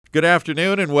Good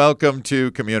afternoon and welcome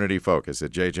to Community Focus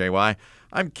at JJY.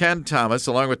 I'm Ken Thomas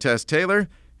along with Tess Taylor,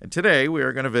 and today we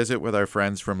are going to visit with our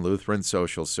friends from Lutheran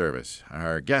Social Service.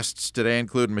 Our guests today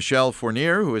include Michelle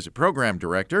Fournier, who is a program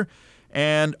director,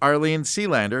 and Arlene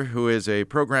Sealander, who is a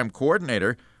program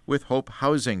coordinator with Hope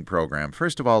Housing Program.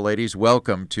 First of all, ladies,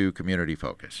 welcome to Community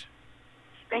Focus.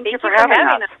 Thank you for having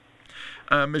us.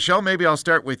 Michelle, maybe I'll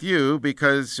start with you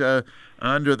because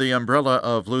under the umbrella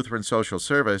of Lutheran Social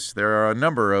Service, there are a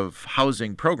number of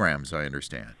housing programs, I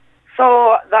understand.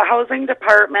 So the housing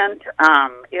department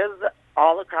is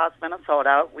all across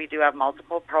Minnesota. We do have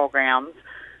multiple programs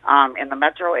in the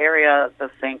metro area, the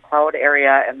St. Cloud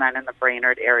area, and then in the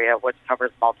Brainerd area, which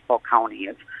covers multiple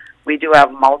counties. We do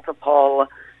have multiple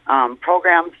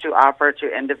programs to offer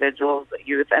to individuals,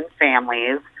 youth, and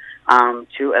families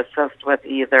to assist with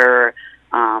either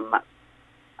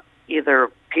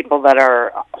people that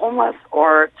are homeless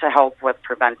or to help with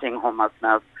preventing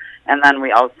homelessness. And then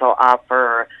we also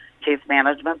offer case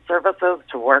management services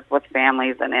to work with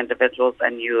families and individuals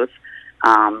and youth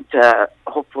to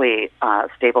hopefully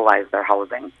stabilize their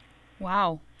housing.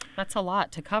 Wow, that's a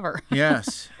lot to cover.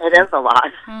 Yes. It is a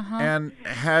lot. Uh-huh. And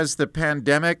has the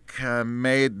pandemic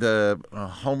made the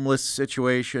homeless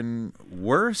situation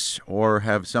worse, or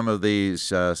have some of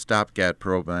these stopgap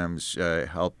programs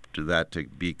helped that to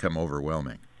become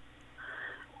overwhelming?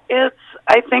 It's,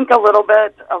 I think, a little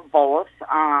bit of both.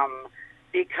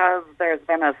 Because there's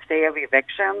been a stay of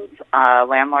evictions,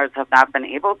 landlords have not been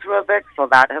able to evict, so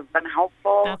that has been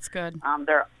helpful. That's good.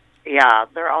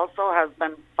 There also has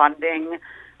been funding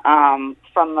from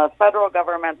the federal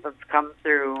government that's come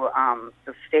through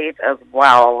the state as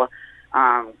well,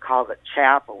 called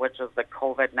CHAP, which is the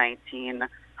COVID-19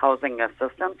 Housing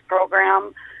Assistance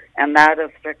Program, and that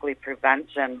is strictly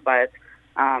prevention, but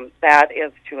that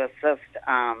is to assist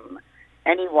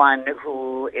anyone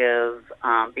who is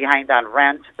behind on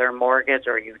rent, their mortgage,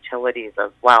 or utilities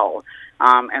as well.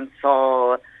 And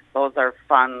so those are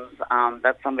funds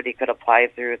that somebody could apply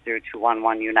through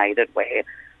 211 United Way.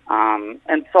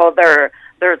 And so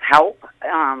there's help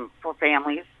for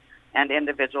families and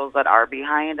individuals that are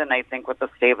behind, and I think with the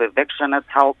state of eviction it's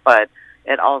help, but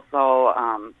it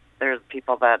also, there's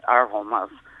people that are homeless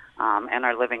and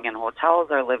are living in hotels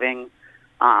or living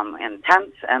in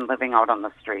tents and living out on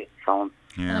the street. So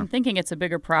And I'm thinking it's a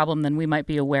bigger problem than we might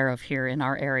be aware of here in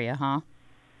our area, huh?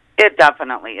 It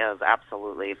definitely is,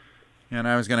 absolutely. And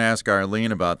I was going to ask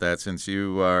Arlene about that, since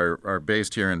you are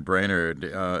based here in Brainerd.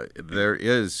 There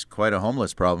is quite a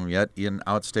homeless problem yet in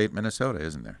outstate Minnesota,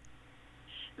 isn't there?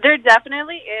 There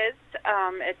definitely is.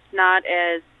 It's not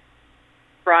as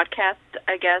broadcast,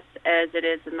 I guess, as it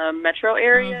is in the metro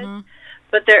areas,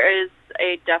 but there is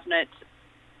a definite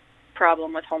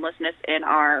problem with homelessness in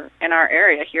our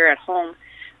area here at home.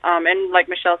 And like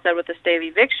Michelle said, with the stay of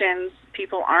evictions,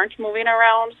 people aren't moving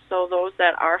around, so those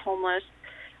that are homeless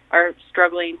are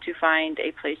struggling to find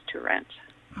a place to rent.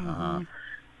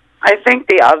 I think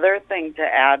the other thing to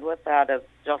add with that is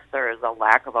just there is a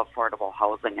lack of affordable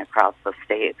housing across the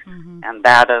state, and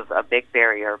that is a big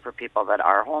barrier for people that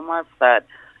are homeless, that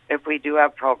if we do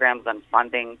have programs and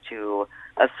funding to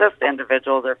assist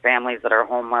individuals or families that are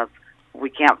homeless, we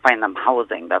can't find them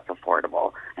housing that's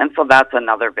affordable. And so that's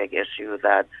another big issue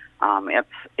that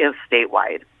is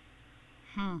statewide.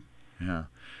 Yeah.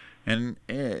 And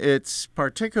it's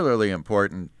particularly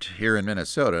important here in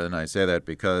Minnesota, and I say that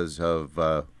because of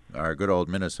our good old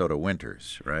Minnesota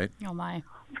winters, right? Oh, my.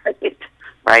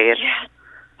 Right.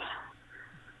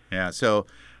 Yeah, so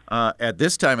at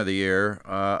this time of the year,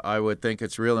 I would think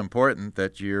it's real important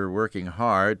that you're working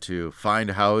hard to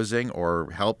find housing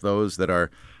or help those that are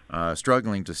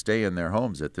struggling to stay in their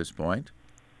homes at this point.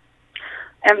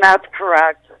 And that's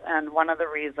correct. And one of the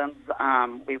reasons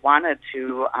we wanted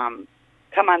to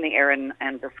come on the air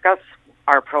and discuss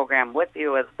our program with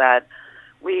you is that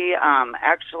we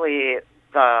actually,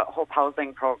 the Hope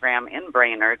Housing Program in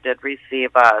Brainerd did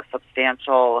receive a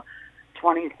substantial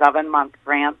 27-month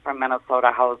grant from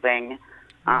Minnesota Housing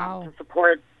to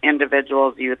support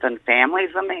individuals, youth, and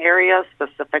families in the area,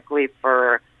 specifically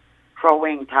for Crow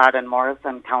Wing, Todd, and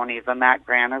Morrison counties, and that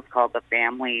grant is called the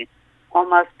Family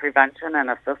Homeless Prevention and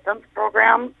Assistance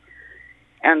Program.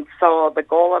 And so the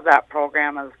goal of that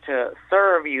program is to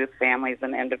serve youth, families,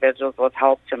 and individuals with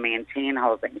help to maintain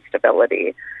housing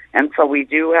stability. And so we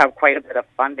do have quite a bit of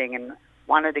funding and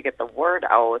wanted to get the word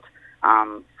out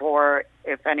for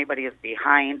if anybody is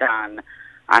behind on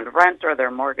rent or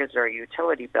their mortgage or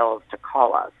utility bills to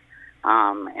call us.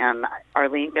 And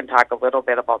Arlene can talk a little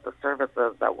bit about the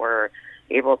services that we're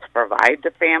able to provide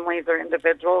to families or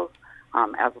individuals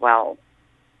as well.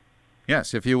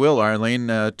 Yes, if you will, Arlene,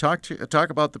 talk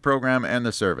about the program and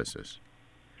the services.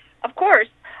 Of course.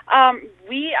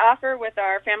 We offer, with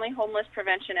our Family Homeless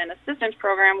Prevention and Assistance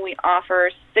Program, we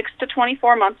offer 6 to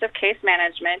 24 months of case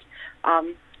management.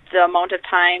 The amount of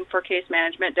time for case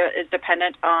management is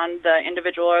dependent on the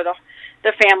individual or the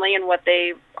family and what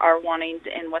they are wanting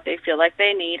and what they feel like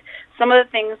they need. Some of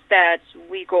the things that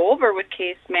we go over with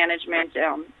case management,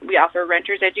 we offer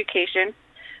renter's education.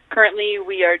 Currently,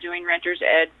 we are doing Renters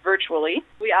Ed virtually.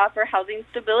 We offer housing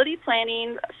stability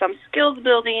planning, some skills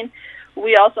building.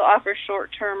 We also offer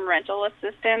short-term rental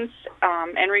assistance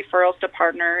and referrals to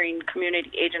partnering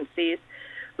community agencies.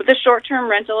 With the short-term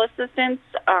rental assistance,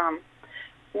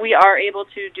 we are able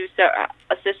to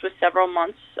assist with several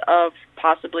months of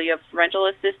possibly of rental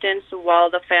assistance while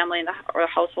the family or the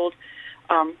household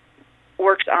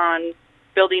works on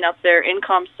building up their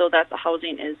income so that the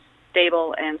housing is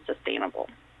stable and sustainable.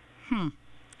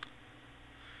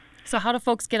 So how do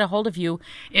folks get a hold of you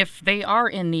if they are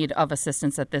in need of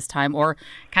assistance at this time, or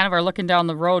kind of are looking down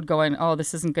the road going, oh,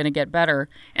 this isn't going to get better,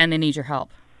 and they need your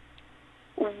help?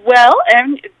 Well,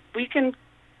 and they can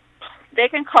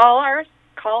call our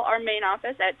main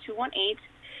office at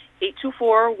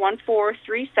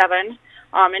 218-824-1437.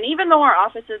 And even though our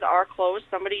offices are closed,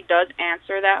 somebody does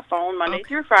answer that phone Monday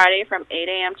through Friday from 8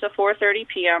 a.m. to 4:30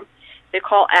 p.m. They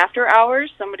call after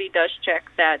hours. Somebody does check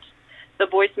the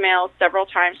voicemail several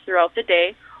times throughout the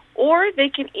day, or they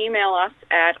can email us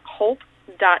at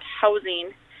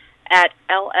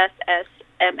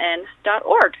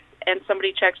hope.housing@lssmn.org, and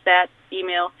somebody checks that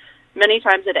email many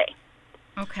times a day.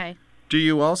 Okay. Do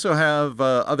you also have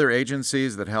other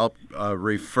agencies that help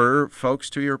refer folks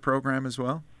to your program as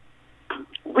well?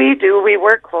 We do. We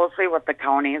work closely with the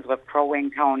counties, with Crow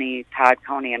Wing County, Todd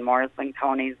County, and Morrison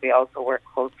counties. We also work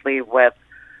closely with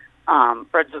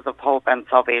Bridges of Hope and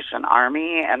Salvation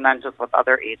Army, and then just with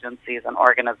other agencies and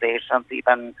organizations,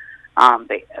 even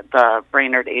the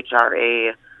Brainerd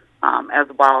HRA as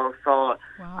well. So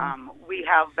we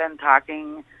have been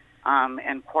talking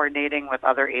and coordinating with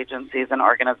other agencies and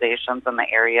organizations in the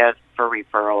area for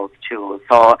referrals too.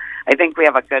 So I think we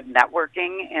have a good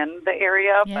networking in the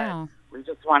area, but we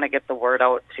just want to get the word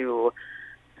out to,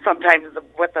 sometimes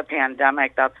with the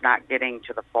pandemic, that's not getting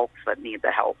to the folks that need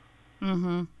the help.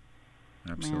 Mm-hmm.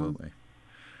 Absolutely.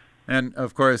 And,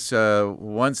 of course,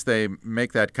 once they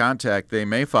make that contact, they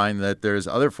may find that there's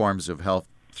other forms of help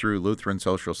through Lutheran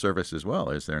Social Service as well,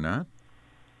 is there not?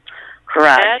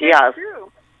 Correct, That yes. is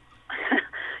true.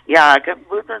 Yeah,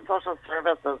 Lutheran Social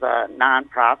Service is a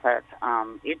nonprofit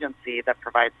agency that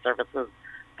provides services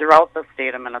throughout the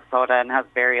state of Minnesota and has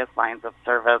various lines of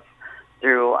service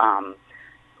through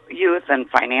youth and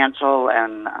financial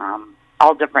and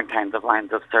all different kinds of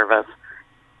lines of service.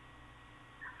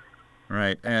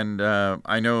 Right. And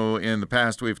I know in the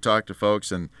past we've talked to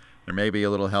folks, and there may be a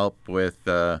little help with,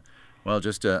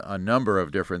 just a number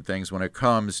of different things when it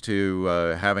comes to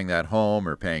having that home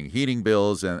or paying heating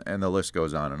bills, and the list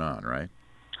goes on, right?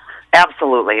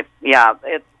 Absolutely. Yeah.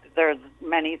 There's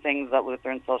many things that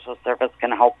Lutheran Social Service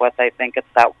can help with. I think it's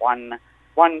that one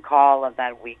call, and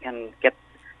then we can get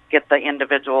the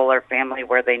individual or family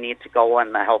where they need to go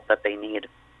and the help that they need.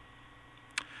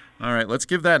 All right, let's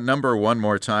give that number one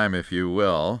more time, if you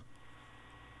will.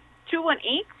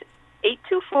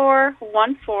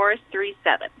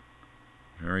 218-824-1437.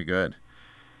 Very good.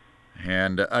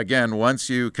 And again,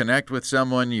 once you connect with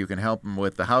someone, you can help them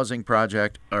with the housing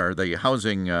project or the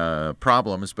housing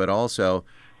problems, but also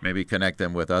maybe connect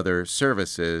them with other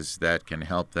services that can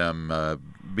help them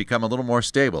become a little more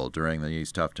stable during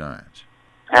these tough times.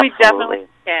 Absolutely. We definitely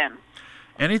can.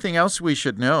 Anything else we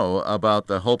should know about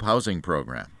the Hope Housing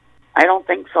Program? I don't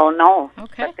think so, no.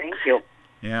 Okay. But thank you.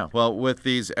 Yeah, well, with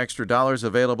these extra dollars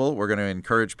available, we're going to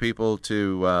encourage people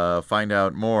to find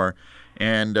out more.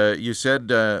 And you said,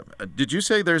 did you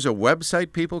say there's a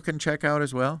website people can check out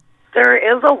as well? There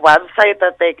is a website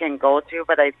that they can go to,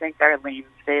 but I think Arlene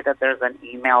stated there's an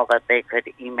email that they could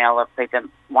email if they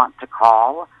didn't want to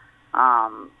call.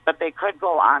 But they could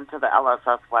go on to the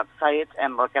LSS website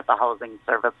and look at the housing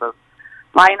services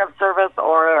line of service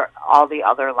or all the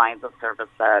other lines of service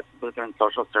that Lutheran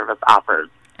Social Service offers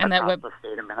across the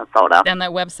state of Minnesota. And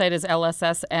that website is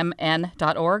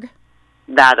lssmn.org?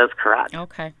 That is correct.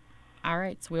 Okay. All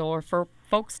right. So we'll refer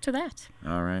folks to that.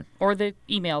 All right. Or the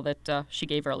email that she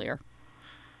gave earlier.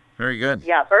 Very good.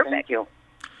 Yeah, perfect. Thank you.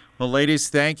 Well, ladies,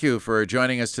 thank you for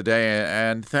joining us today,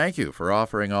 and thank you for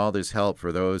offering all this help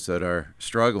for those that are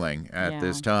struggling at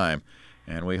this time.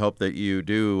 And we hope that you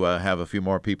do have a few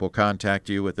more people contact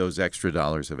you with those extra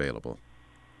dollars available.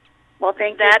 Well,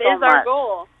 thank you That so is our much.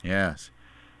 goal. Yes.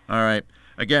 All right.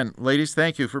 Again, ladies,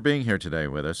 thank you for being here today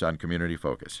with us on Community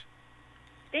Focus.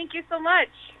 Thank you so much.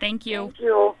 Thank you. Thank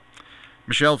you.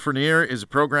 Michelle Fournier is a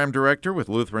program director with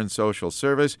Lutheran Social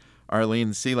Service. Arlene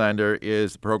Sealander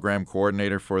is the program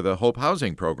coordinator for the Hope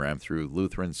Housing Program through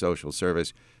Lutheran Social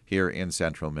Service here in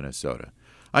central Minnesota.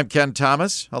 I'm Ken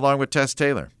Thomas, along with Tess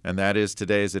Taylor, and that is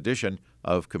today's edition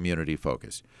of Community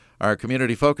Focus. Our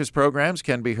Community Focus programs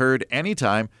can be heard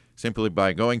anytime simply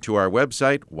by going to our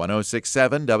website,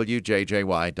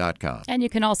 1067wjjy.com. And you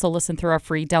can also listen through our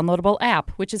free downloadable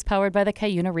app, which is powered by the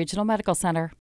Cuyuna Regional Medical Center.